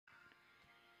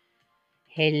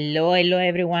Hello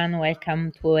everyone.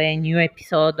 Welcome to a new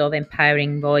episode of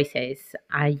Empowering Voices.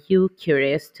 Are you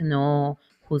curious to know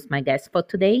who's my guest for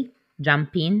today?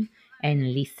 Jump in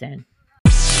and listen.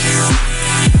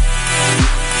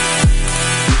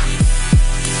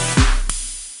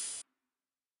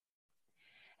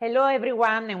 Hello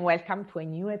everyone and welcome to a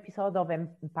new episode of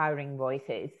Empowering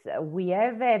Voices. We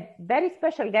have a very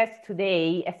special guest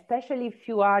today, especially if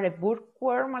you are a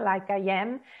bookworm like I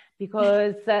am,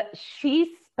 because she's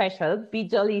special.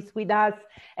 Bijal is with us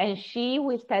and she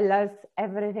will tell us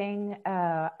everything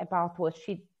about what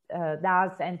she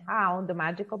does and how the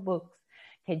magic of books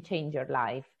can change your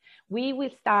life. We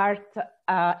will start,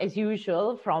 as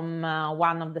usual, from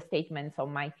one of the statements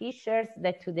on my t-shirts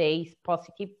that today is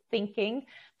positive thinking.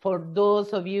 For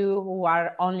those of you who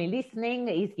are only listening,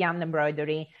 is the hand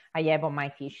embroidery I have on my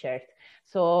t-shirt.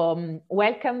 So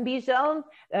welcome, Bijal.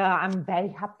 I'm very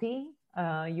happy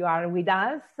you are with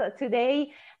us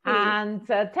today. And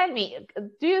tell me,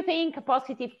 do you think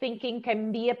positive thinking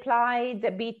can be applied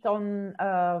a bit on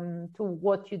to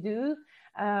what you do?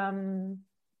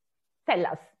 Tell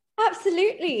us.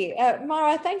 Absolutely.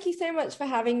 Mara, thank you so much for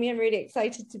having me. I'm really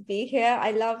excited to be here. I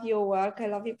love your work. I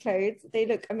love your clothes. They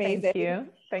look amazing. Thank you.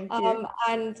 Thank you.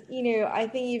 And, I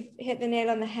think you've hit the nail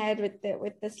on the head with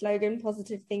the slogan,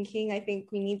 positive thinking. I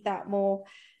think we need that more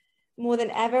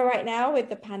than ever right now with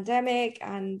the pandemic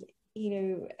and,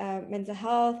 mental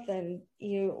health and,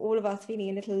 all of us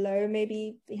feeling a little low,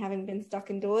 maybe having been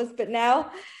stuck indoors. But now,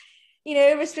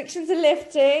 restrictions are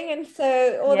lifting, and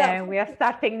so we are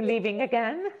starting living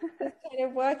again. It's kind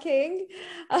of working.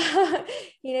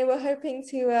 We're hoping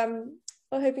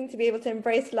to be able to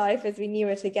embrace life as we knew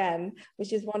it again,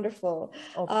 which is wonderful.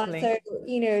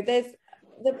 There's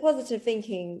the positive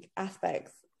thinking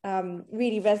aspects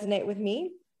really resonate with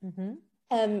me.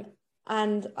 Mm-hmm.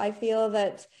 And I feel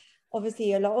that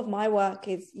obviously a lot of my work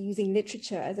is using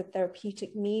literature as a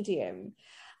therapeutic medium.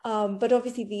 But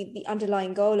obviously the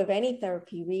underlying goal of any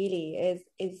therapy really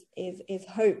is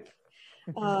hope.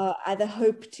 The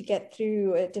hope to get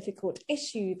through a difficult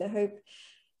issue, the hope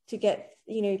to get,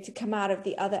 to come out of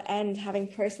the other end having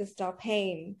processed our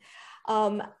pain.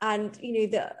 And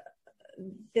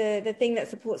the thing that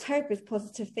supports hope is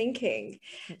positive thinking.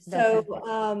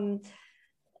 So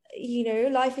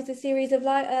life is a series of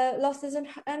losses and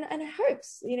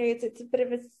hopes. It's a bit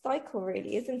of a cycle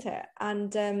really, isn't it?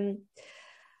 And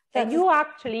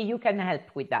you can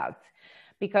help with that,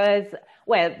 because,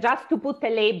 well, just to put a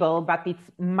label, but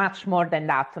it's much more than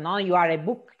that. No, you are a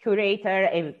book curator,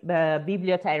 a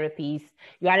bibliotherapist,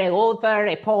 you are an author,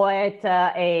 a poet,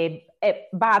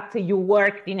 but you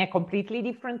worked in a completely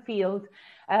different field.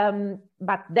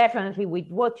 But definitely with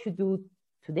what you do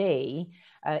today,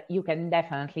 you can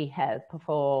definitely help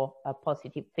for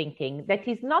positive thinking. That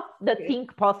is not the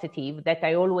think positive that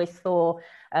I always saw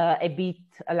a bit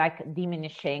like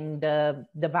diminishing the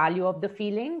value of the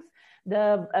feelings.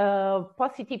 The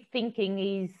positive thinking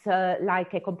is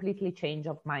like a completely change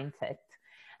of mindset.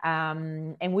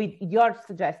 And with your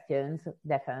suggestions,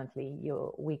 definitely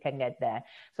we can get there.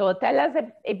 So tell us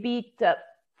a bit.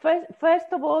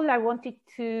 First of all, I wanted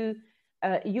to,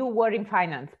 you were in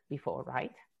finance before,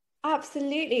 right?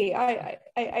 Absolutely. I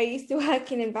used to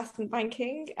work in investment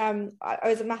banking. I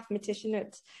was a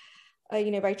mathematician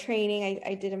by training.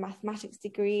 I did a mathematics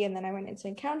degree, and then I went into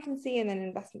accountancy and then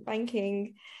investment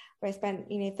banking, where I spent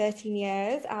 13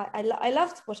 years. I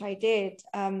loved what I did,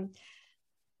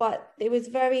 but it was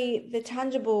the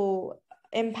tangible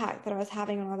impact that I was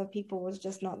having on other people was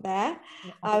just not there.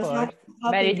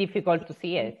 Very difficult to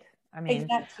see it. I mean,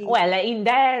 exactly. Well, in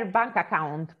their bank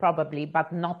account probably,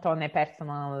 but not on a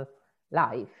personal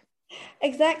life.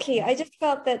 Exactly. I just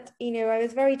felt that, I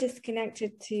was very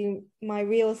disconnected to my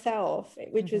real self,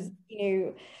 which was,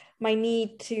 my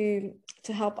need to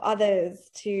help others,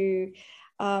 to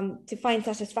find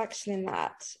satisfaction in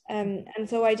that. And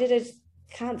so I did a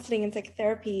counseling and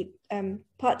psychotherapy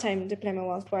part-time diploma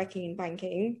whilst working in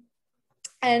banking.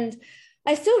 And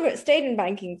I still stayed in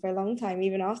banking for a long time,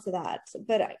 even after that.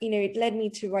 But, it led me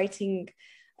to writing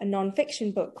a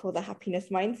non-fiction book called The Happiness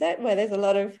Mindset, where there's a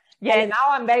lot of... Yeah, now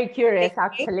I'm very curious,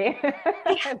 actually,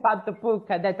 about the book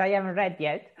that I haven't read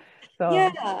yet. So.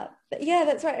 Yeah,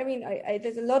 that's right. I mean,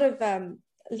 there's a lot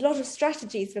of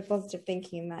strategies for positive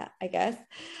thinking in that, I guess.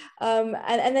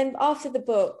 And then after the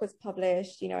book was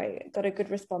published, I got a good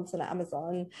response on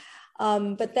Amazon.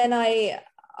 But then I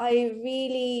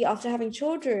really, after having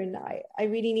children, I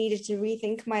really needed to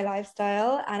rethink my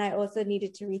lifestyle, and I also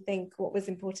needed to rethink what was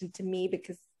important to me,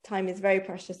 because time is very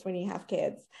precious when you have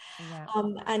kids. Yeah.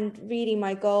 And really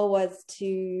my goal was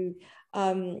to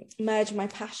merge my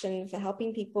passion for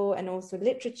helping people and also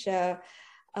literature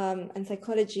and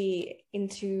psychology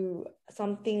into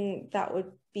something that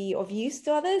would be of use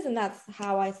to others. And that's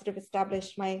how I sort of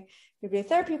established my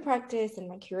bibliotherapy practice and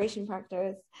my curation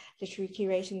practice, literary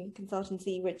curation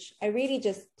consultancy, which I really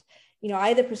just,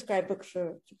 either prescribe books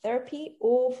for therapy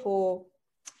or for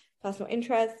personal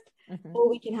interest, or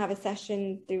we can have a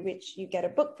session through which you get a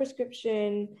book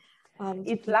prescription.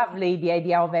 It's lovely, the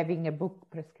idea of having a book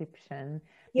prescription.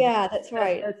 Yeah, that's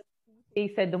right.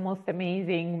 They said the most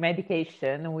amazing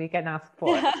medication we can ask for.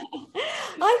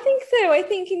 I think so. I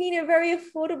think, very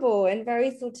affordable and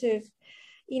very sort of,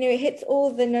 it hits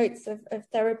all the notes of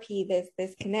therapy.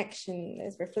 There's connection,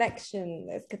 there's reflection,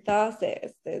 there's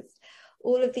catharsis, there's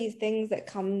all of these things that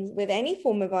come with any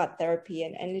form of art therapy,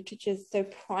 and literature is so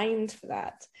primed for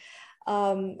that.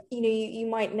 You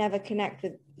might never connect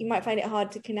with, you might find it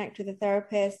hard to connect with a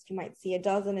therapist. You might see a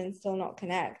dozen and still not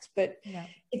connect, but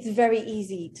it's very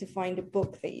easy to find a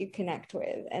book that you connect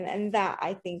with. And that,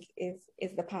 I think, is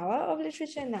the power of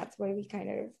literature. And that's where we kind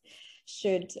of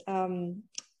should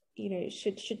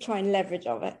try and leverage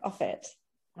off it.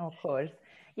 Of course.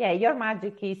 Yeah, your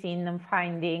magic is in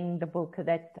finding the book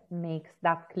that makes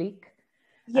that click.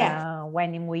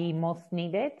 When we most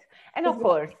need it. And of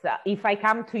course, if I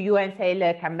come to you and say,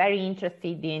 look, I'm very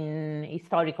interested in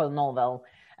historical novel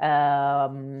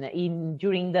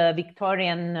during the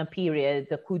Victorian period,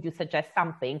 could you suggest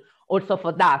something? Also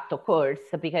for that, of course,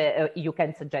 because you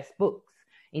can suggest books.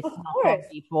 It's not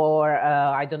only for,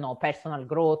 I don't know, personal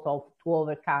growth or to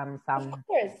overcome some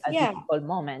difficult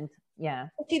moment. Yeah.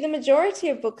 See, the majority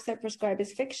of books I prescribe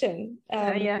is fiction,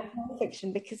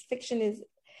 fiction, because fiction is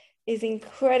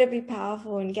incredibly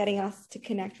powerful in getting us to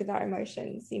connect with our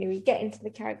emotions. We get into the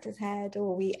character's head,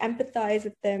 or we empathize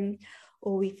with them,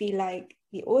 or we feel like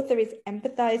the author is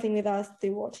empathizing with us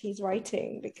through what he's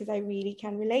writing, because I really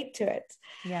can relate to it.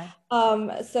 Yeah.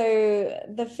 So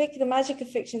the magic of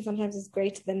fiction sometimes is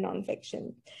greater than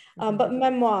nonfiction. But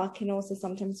memoir can also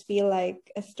sometimes feel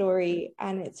like a story,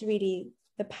 and it's really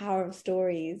the power of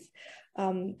stories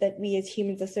that we as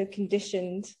humans are so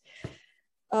conditioned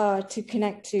to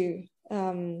connect to,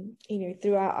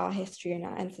 throughout our history and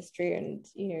our ancestry, and,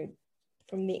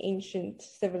 from the ancient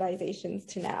civilizations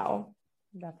to now.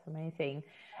 That's amazing.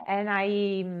 And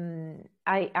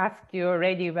I asked you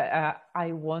already, but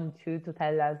I want you to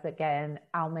tell us again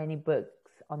how many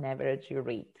books on average you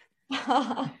read.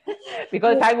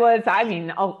 Because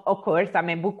of course, I'm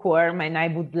a bookworm and I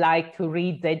would like to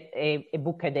read a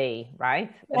book a day, right?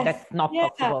 Yes. That's not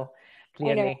possible,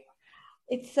 clearly.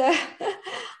 It's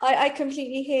I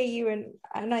completely hear you,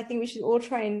 and I think we should all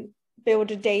try and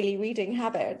build a daily reading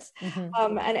habit.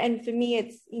 And for me,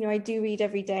 it's, I do read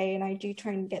every day, and I do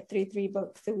try and get through 3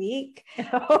 books a week.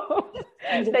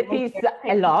 That is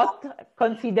a lot,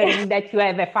 considering that you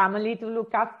have a family to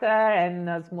look after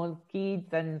and small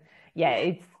kids, and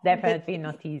it's definitely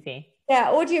not easy.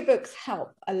 Audiobooks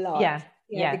help a lot.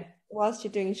 Yeah. Whilst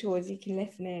you're doing chores, you can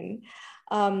listen in.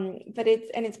 But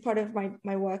it's part of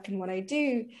my work and what I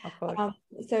do. Of course.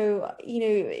 So,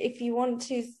 if you want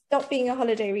to stop being a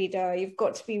holiday reader, you've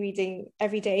got to be reading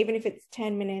every day, even if it's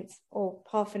 10 minutes or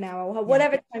half an hour, or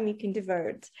whatever time you can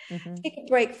devote. Take a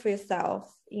break for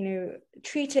yourself,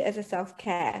 treat it as a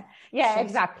self-care. Yeah,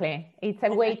 exactly. It's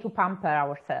a way to pamper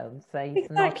ourselves. It's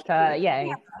not,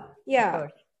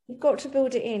 You've got to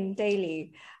build it in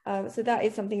daily. So that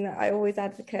is something that I always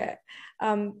advocate.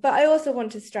 But I also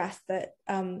want to stress that,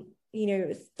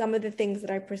 some of the things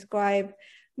that I prescribe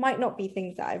might not be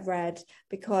things that I've read,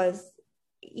 because,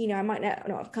 I might not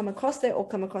have come across it or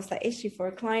come across that issue for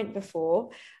a client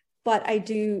before. But I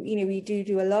do, we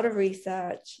do a lot of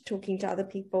research, talking to other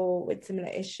people with similar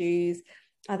issues,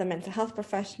 other mental health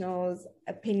professionals,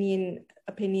 opinion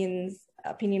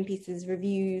pieces,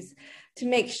 reviews, to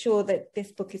make sure that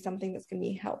this book is something that's going to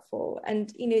be helpful.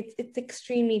 And it's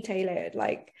extremely tailored.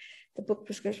 Like, the book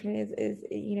prescription is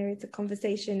it's a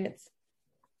conversation.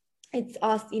 It's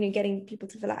us, getting people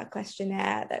to fill out a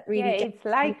questionnaire that really it's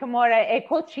like more a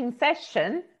coaching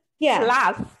session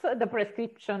plus the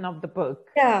prescription of the book.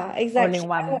 Yeah, exactly. All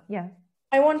in one.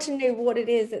 I want to know what it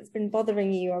is that's been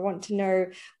bothering you. I want to know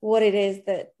what it is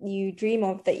that you dream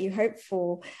of, that you hope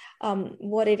for,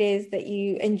 what it is that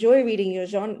you enjoy reading,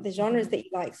 the genres that you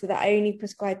like, so that I only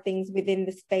prescribe things within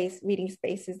the reading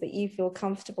spaces that you feel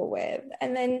comfortable with.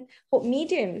 And then what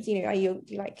mediums, do you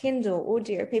like Kindle,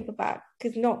 audio, paperback?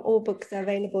 Because not all books are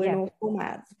available in all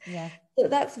formats. Yeah. So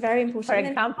that's very important. For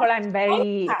example, I'm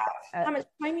very... how much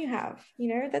time you have,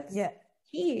 that's...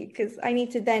 key, because I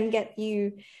need to then get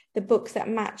you the books that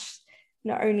match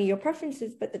not only your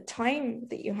preferences, but the time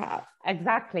that you have.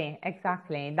 Exactly.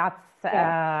 That's,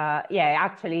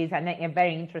 actually is a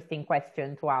very interesting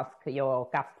question to ask your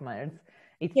customers.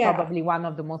 It's probably one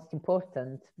of the most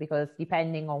important, because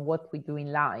depending on what we do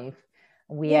in life,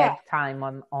 we have time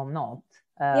or not.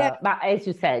 But as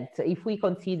you said, if we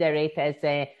consider it as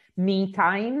a me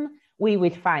time, we will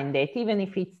find it, even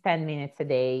if it's 10 minutes a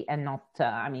day and not,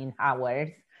 hours.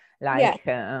 I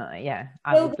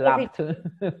would love to.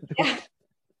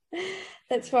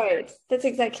 That's right. That's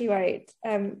exactly right.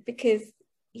 Because,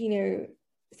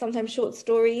 sometimes short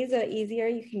stories are easier.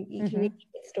 You can read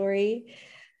a story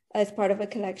as part of a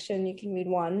collection. You can read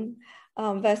one.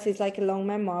 Versus like a long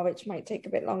memoir, which might take a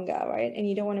bit longer, right? And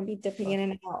you don't want to be dipping in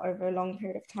and out over a long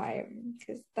period of time,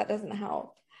 because that doesn't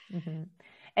help.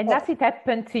 And does it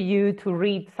happen to you to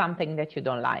read something that you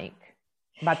don't like,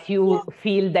 but you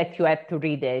feel that you have to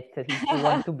read it if you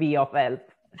want to be of help?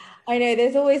 I know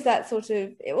there's always that sort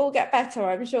of, it will get better.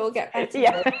 I'm sure it'll get better.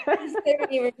 There's so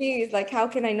many reviews, like how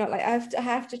can I not, like I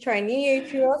have to try. New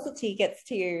curiosity gets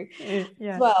to you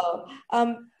as well.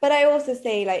 But I also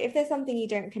say, like, if there's something you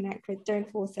don't connect with, don't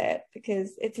force it,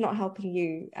 because it's not helping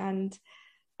you. And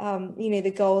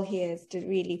the goal here is to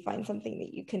really find something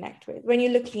that you connect with when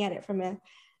you're looking at it from a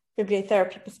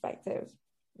bibliotherapy perspective.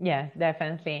 Yeah,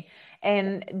 definitely.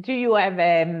 And do you have,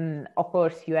 of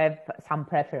course, you have some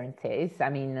preferences? I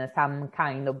mean, some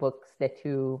kind of books that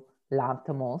you love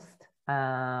the most.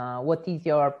 What is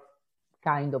your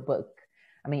kind of book?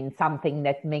 I mean, something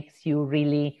that makes you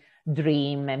really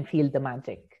dream and feel the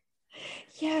magic.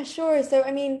 Yeah, sure. So,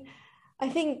 I mean, I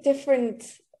think different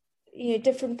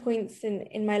points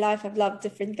in my life, I've loved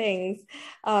different things.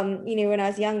 When I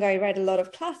was younger, I read a lot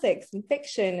of classics and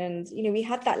fiction, and we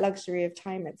had that luxury of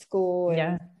time at school,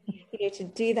 and to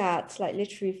do that, like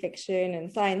literary fiction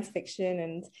and science fiction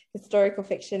and historical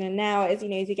fiction. And now, as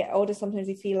you get older, sometimes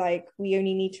we feel like we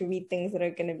only need to read things that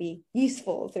are going to be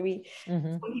useful. So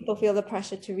some people feel the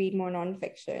pressure to read more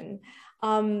nonfiction.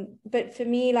 But for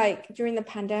me, like during the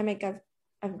pandemic,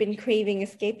 I've been craving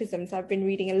escapism, so I've been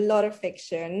reading a lot of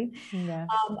fiction, and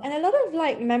a lot of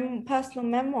like personal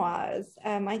memoirs.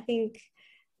 I think,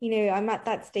 I'm at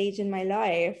that stage in my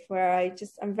life where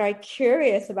I'm very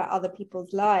curious about other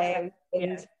people's lives,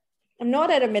 and I'm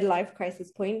not at a midlife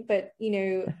crisis point, but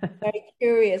very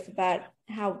curious about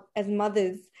how, as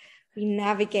mothers, we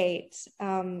navigate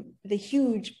the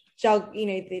huge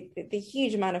the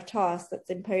huge amount of tasks that's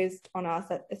imposed on us,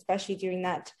 especially during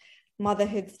that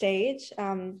motherhood stage,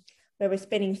 where we're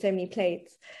spinning so many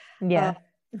plates.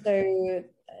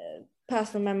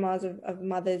 Personal memoirs of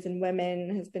mothers and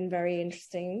women has been very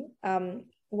interesting.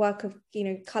 Work of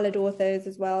colored authors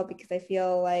as well, because I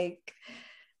feel like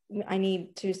I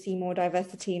need to see more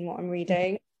diversity in what I'm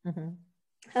reading.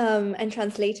 And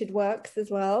translated works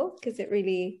as well, because it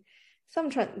really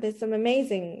there's some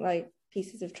amazing like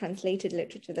pieces of translated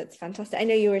literature that's fantastic. I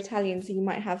know you're Italian, so you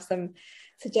might have some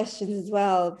suggestions as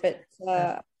well, but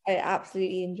I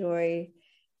absolutely enjoy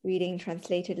reading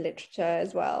translated literature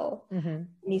as well, in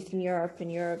Eastern Europe and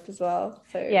Europe as well.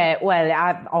 So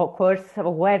of course,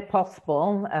 where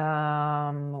possible,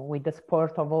 with the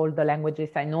support of all the languages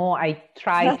I know, I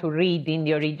try to read in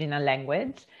the original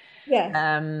language.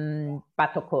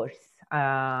 But of course,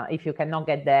 if you cannot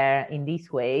get there in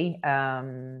this way,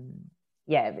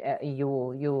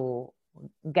 you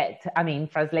get,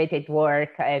 translated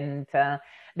work. And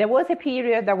there was a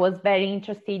period I was very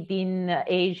interested in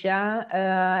Asia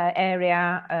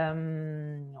area,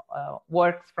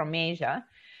 works from Asia.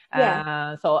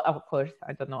 So of course,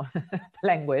 I don't know the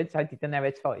language, I didn't have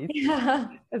a choice.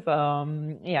 So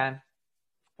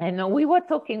and we were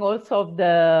talking also of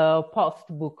the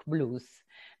post-book blues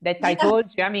that I told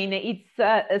you. I mean, it's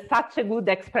such a good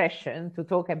expression to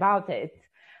talk about it.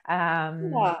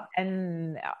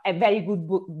 And a very good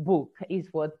book is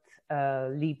what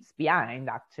leaves behind,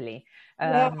 actually.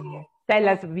 Tell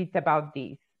us a bit about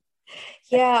this.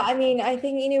 I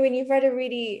think, when you've read a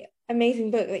really amazing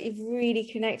book that you've really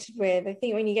connected with, I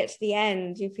think when you get to the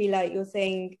end, you feel like you're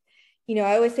saying,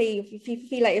 I always say, if you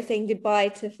feel like you're saying goodbye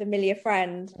to a familiar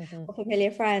friend or familiar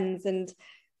friends, and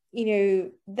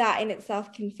that in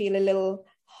itself can feel a little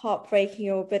heartbreaking,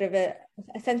 or a bit of a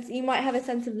sense, you might have a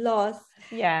sense of loss.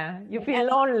 You feel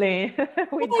lonely.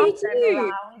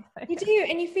 You do,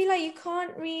 and you feel like you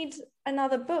can't read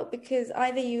another book, because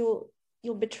either you'll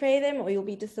betray them, or you'll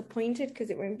be disappointed because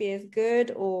it won't be as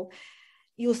good, or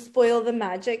you'll spoil the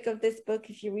magic of this book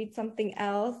if you read something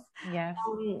else.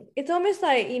 It's almost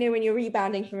like, when you're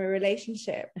rebounding from a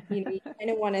relationship, you kind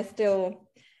of want to still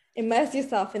immerse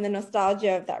yourself in the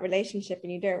nostalgia of that relationship,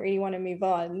 and you don't really want to move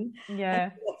on. And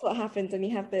that's what happens when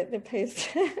you have the post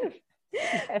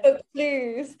book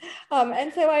blues.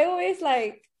 And so I always,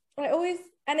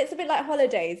 and it's a bit like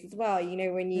holidays as well, you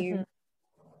know, when you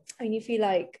feel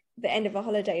like the end of a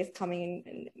holiday is coming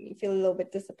and you feel a little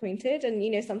bit disappointed, and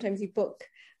you know, sometimes you book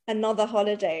another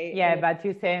holiday. Yeah, but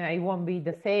you say it won't be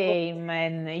the same,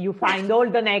 and you find all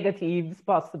the negatives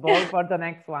possible for the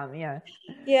next one. Yeah.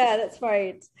 Yeah, that's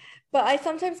right. But I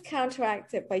sometimes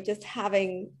counteract it by just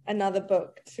having another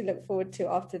book to look forward to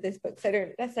after this book, so I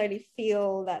don't necessarily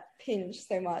feel that pinch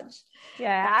so much.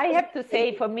 Yeah, I have to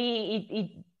say, for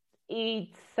me,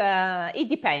 it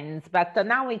depends. But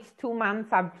now it's 2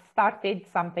 months. I've started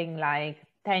something like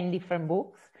 10 different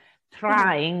books,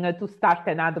 trying to start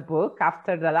another book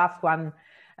after the last one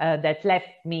that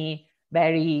left me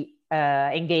very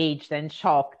engaged and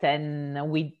shocked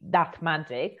and with that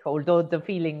magic, although the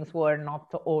feelings were not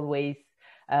always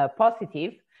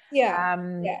positive. Yeah,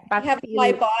 but you have a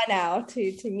high bar now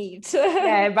to meet.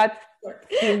 Yeah, but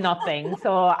still nothing.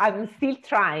 So I'm still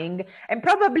trying, and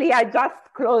probably I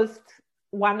just closed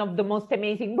one of the most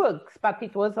amazing books, but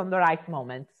it was on the right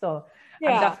moment. So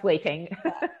I'm just waiting.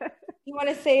 You want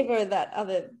to savor that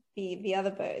the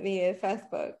other book, the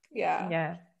first book.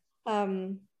 Yeah.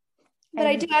 But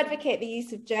I do advocate the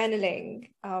use of journaling.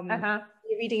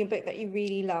 You're reading a book that you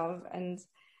really love and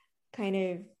kind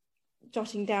of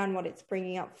jotting down what it's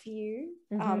bringing up for you.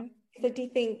 So do you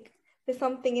think there's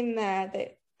something in there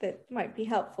that might be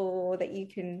helpful, or that you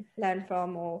can learn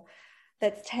from, or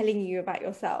that's telling you about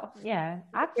yourself? Yeah,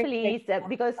 actually, it's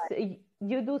because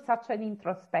you do such an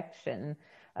introspection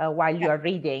while you're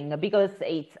reading, because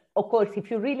it's, of course,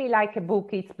 if you really like a book,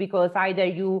 it's because either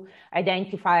you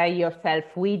identify yourself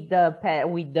with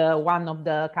the one of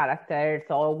the characters,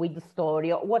 or with the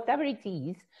story, or whatever it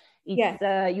is.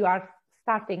 It's you are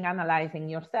starting analyzing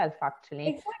yourself, actually.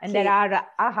 Exactly. And there are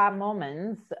aha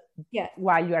moments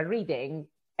while you are reading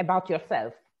about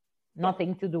yourself,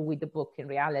 nothing to do with the book in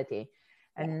reality.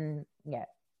 And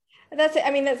that's it. I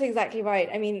mean, that's exactly right.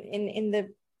 I mean, in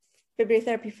the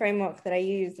bibliotherapy framework that I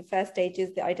use, the first stage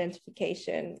is the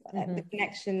identification, the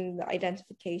connection, the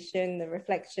identification, the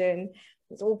reflection.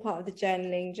 It's all part of the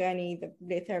journaling journey, the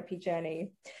bibliotherapy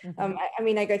journey. I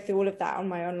mean, I go through all of that on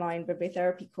my online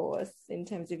bibliotherapy course in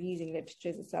terms of using literature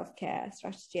as a self-care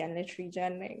strategy and literary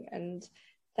journaling, and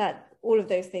that all of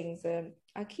those things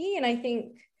are key. And I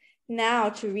think now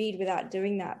to read without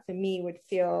doing that, for me, would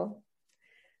feel,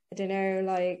 I don't know,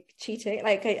 like cheating.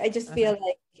 Like I just feel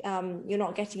like you're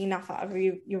not getting enough out of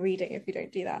your reading if you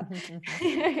don't do that.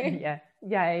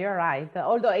 Yeah, you're right.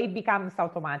 Although it becomes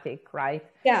automatic, right?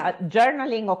 Yeah.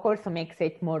 Journaling, of course, makes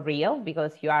it more real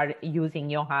because you are using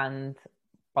your hand,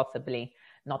 possibly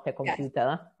not a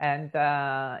computer. And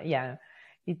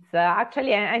it's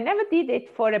actually, I never did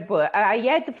it for a book. I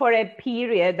had for a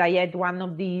period, I had one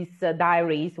of these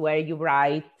diaries where you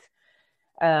write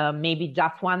maybe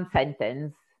just one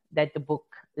sentence that the book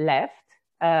left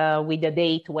with the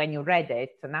date when you read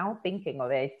it. So now thinking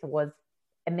of it, was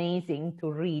amazing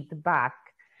to read back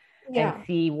and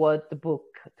see what the book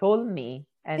told me.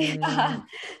 And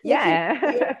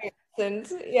yeah,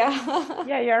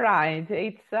 you're right.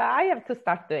 It's I have to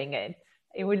start doing it.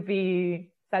 It will be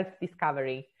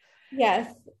self-discovery.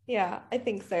 Yes, I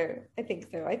think so. I think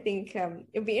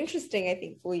it'll be interesting, I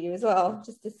think, for you as well,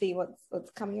 just to see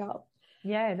what's coming up.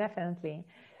 Yeah, definitely.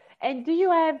 And do you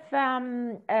have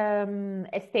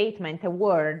a statement, a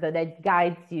word that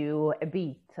guides you a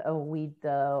bit with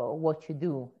what you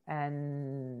do,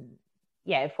 and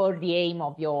for the aim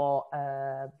of your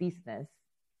business?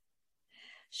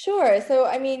 Sure. So,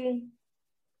 I mean,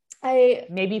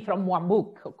 maybe from one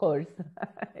book, of course,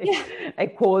 a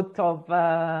quote of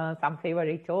some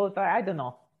favorite author. I don't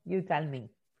know. You tell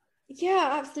me. Yeah,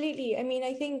 absolutely. I mean,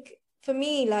 I think for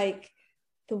me, like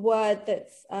the word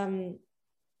that's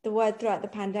the word throughout the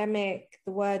pandemic,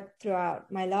 the word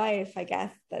throughout my life, I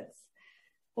guess, that's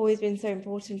always been so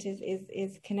important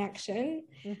is connection.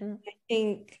 I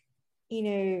think, you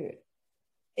know,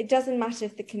 it doesn't matter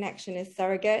if the connection is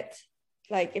surrogate,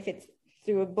 like if it's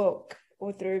through a book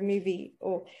or through a movie,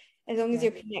 or as long as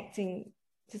you're connecting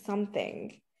to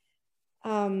something,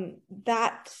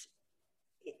 that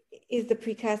is the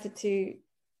precursor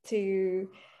to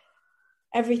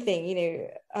everything, you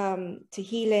know, to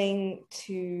healing,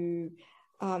 to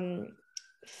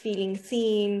feeling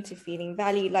seen, to feeling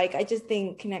valued. Like, I just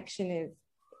think connection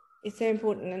is so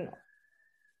important, and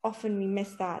often we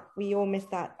miss that. We all miss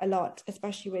that a lot,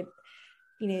 especially with,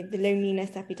 you know, the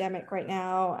loneliness epidemic right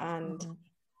now, and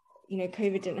you know,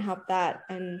 COVID didn't help that,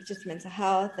 and just mental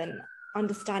health and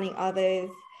understanding others.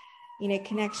 You know,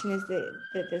 connection is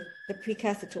the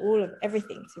precursor to all of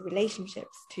everything, to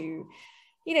relationships, to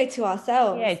to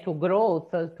ourselves. Yeah, to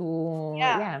growth, of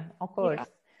course.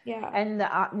 Yeah. And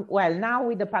well, now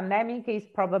with the pandemic, is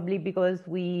probably because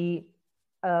we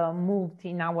moved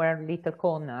in our little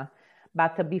corner.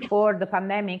 But before the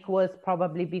pandemic was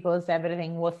probably because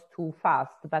everything was too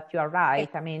fast. But you are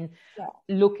right. I mean,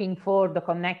 looking for the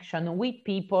connection with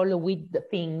people, with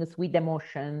things, with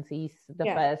emotions is the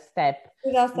first step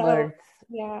towards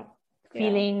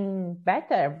feeling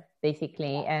better,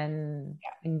 basically, and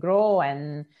grow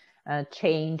and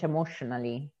change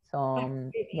emotionally. So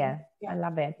I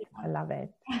love it. I love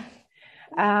it.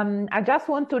 I just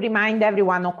want to remind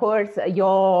everyone, of course,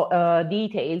 your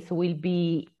details will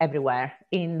be everywhere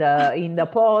in the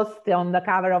post, on the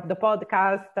cover of the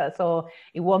podcast. So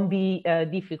it won't be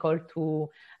difficult to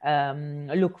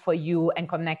look for you and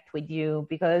connect with you,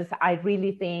 because I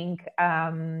really think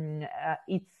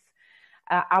it's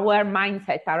our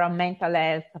mindset, our mental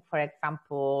health, for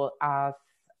example, has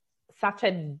such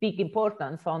a big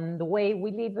importance on the way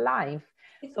we live life.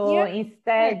 So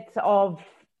instead of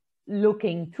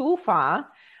looking too far,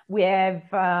 we have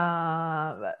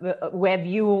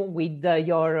you with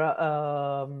your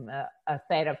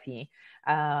therapy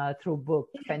through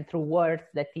books and through words.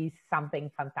 That is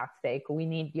something fantastic. We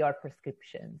need your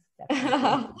prescriptions.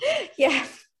 Yeah.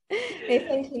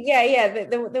 Thank you. Yeah.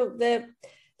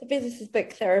 The business is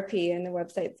Book Therapy and the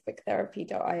website's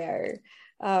booktherapy.io.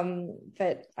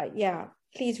 But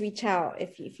please reach out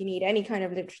if you need any kind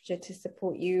of literature to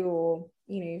support you, or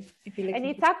if you're looking. And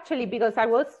it's actually, because I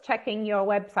was checking your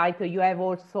website, you have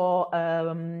also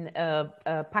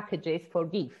packages for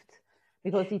gift,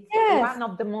 because it's one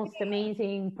of the most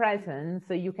amazing presents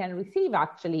you can receive,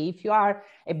 actually, if you are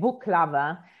a book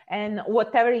lover, and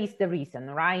whatever is the reason,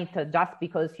 right? Just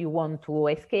because you want to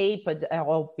escape,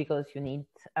 or because you need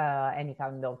any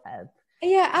kind of help.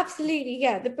 Yeah, absolutely.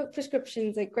 Yeah, the book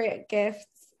prescriptions are great gifts.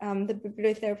 The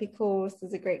bibliotherapy course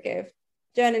is a great gift.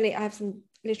 Journaling, I have some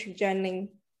literary journaling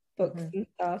books and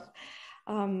stuff,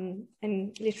 and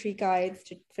literary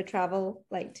guides for travel,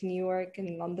 like to New York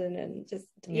and London, and just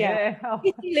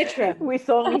literary. We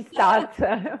saw me start.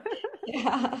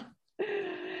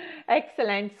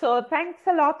 Excellent. So thanks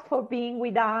a lot for being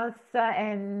with us.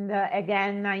 And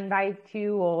again, I invite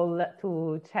you all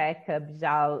to check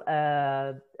Bijal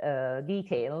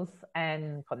details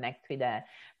and connect with her.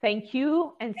 Thank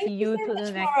you, and see you to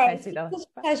the next episode. It's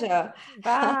a pleasure.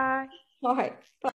 Bye. All right. Bye.